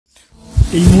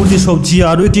এই মুহূর্তে সবচেয়ে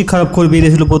আরও একটি খারাপ খবর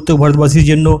বেরিয়েছিল প্রত্যেক ভারতবাসীর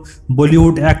জন্য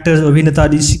বলিউড অ্যাক্টর অভিনেতা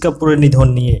ঋষি কাপুরের নিধন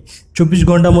নিয়ে। 24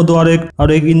 ঘন্টার মতো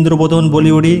আরও এক ইন্দ্রপতন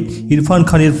বলিউডে। ইরফান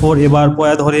খানের পর এবার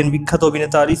প্রয়াত হলেন বিখ্যাত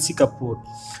অভিনেতা ঋষি কাপুর।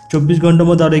 24 ঘন্টার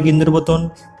মধ্যে আরও এক ইন্দ্রপতন।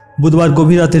 বুধবার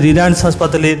গভীর রাতে রিলায়েন্স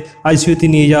হাসপাতালের আইসিইউতে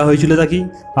নিয়ে যাওয়া হয়েছিল তাকে।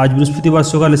 আজ বৃহস্পতিবার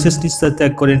সকালে শেষ নিঃশ্বাস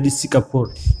ত্যাগ করেন ঋষি কাপুর।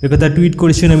 একথা টুইট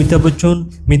করেছেন অমিতাভ বচ্চন।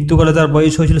 মৃত্যুকালে তার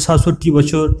বয়স হয়েছিল 67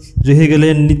 বছর। রয়ে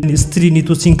গেলেন স্ত্রী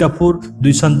নিতু সিং কাপুর,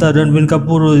 2 সন্তান রণবীর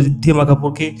কাপুর ও রিদ্ধিমা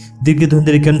কাপুরকে। দীর্ঘদিন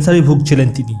ধরে ক্যান্সারে ভুগছিলেন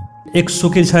তিনি। এক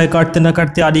শোকের ছায়া কাটতে না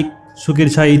কাটতে আরেক শোকের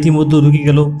ছায়া ইতিমধ্যে ঢুকে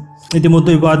গেল।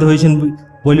 ইতিমধ্যেই বাদ হয়েছেন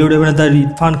বলিউড অভিনেতা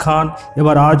ইরফান খান।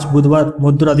 এবার আজ বুধবার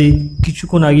মধ্যরাতে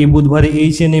কিছুক্ষণ আগে বুধবারে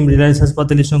HN রিলায়েন্স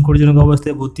হাসপাতালে সংকটজনক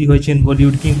অবস্থায় ভর্তি হয়েছেন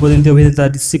বলিউড কিংবদন্তি অভিনেতা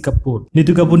ঋষি কাপুর।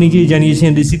 নিতু কাপুর নিজেই জানিয়েছেন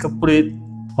ঋষি কাপুরের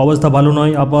অবস্থা ভালো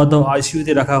নয়। আপাতত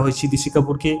আইসিইউতে রাখা হয়েছে ঋষি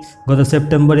কাপুরকে। গত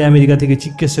সেপ্টেম্বরে আমেরিকা থেকে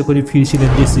চিকিৎসা করে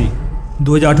ফিরছিলেন দেশে।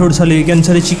 2018 সালে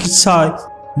ক্যান্সারের চিকিৎসায়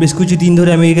বেশ কিছুদিন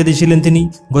ধরে আমেরিকাতে ছিলেন তিনি।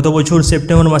 গত বছর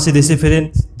সেপ্টেম্বর মাসে দেশে ফেরেন।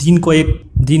 দিন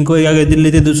কয়েক আগে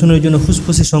দিল্লিতে দূষণের জন্য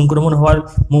ফুসফুসে সংক্রমণ হওয়ার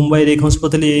মুম্বাইয়ের এক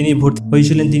হাসপাতালে এনে ভর্তি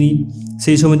হয়েছিলেন তিনি।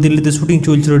 সেই সময় দিল্লিতে শুটিং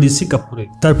চলছিল ঋষি কাপুরের।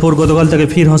 তারপর গতকাল তাকে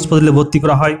ফের হাসপাতালে ভর্তি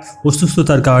করা হয়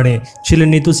অসুস্থতার কারণে। ছিলেন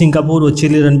নিতু সিং কাপুর ও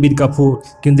ছেলে রণবীর কাপুর,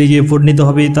 কিন্তু যে পরিণত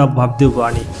হবে তা ভাবতেও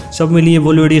পারেনি। সব মিলিয়ে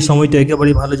বলিউডের সময়টা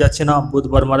একেবারেই ভালো যাচ্ছে না।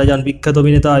 বুধবার মারা যান বিখ্যাত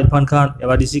অভিনেতা ইরফান খান।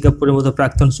 এবার ঋষি কাপুরের মতো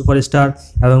প্রাক্তন সুপারস্টার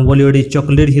এবং বলিউডের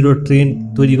চকলেট হিরোর ট্রেন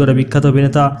তৈরি করা বিখ্যাত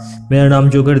অভিনেতা মেরা নাম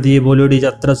জোগাড় দিয়ে বলিউডে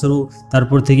যাত্রা শুরু।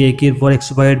 তারপর থেকে একের পর এক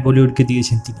সুপারহিট বলিউডকে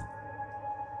দিয়েছেন তিনি।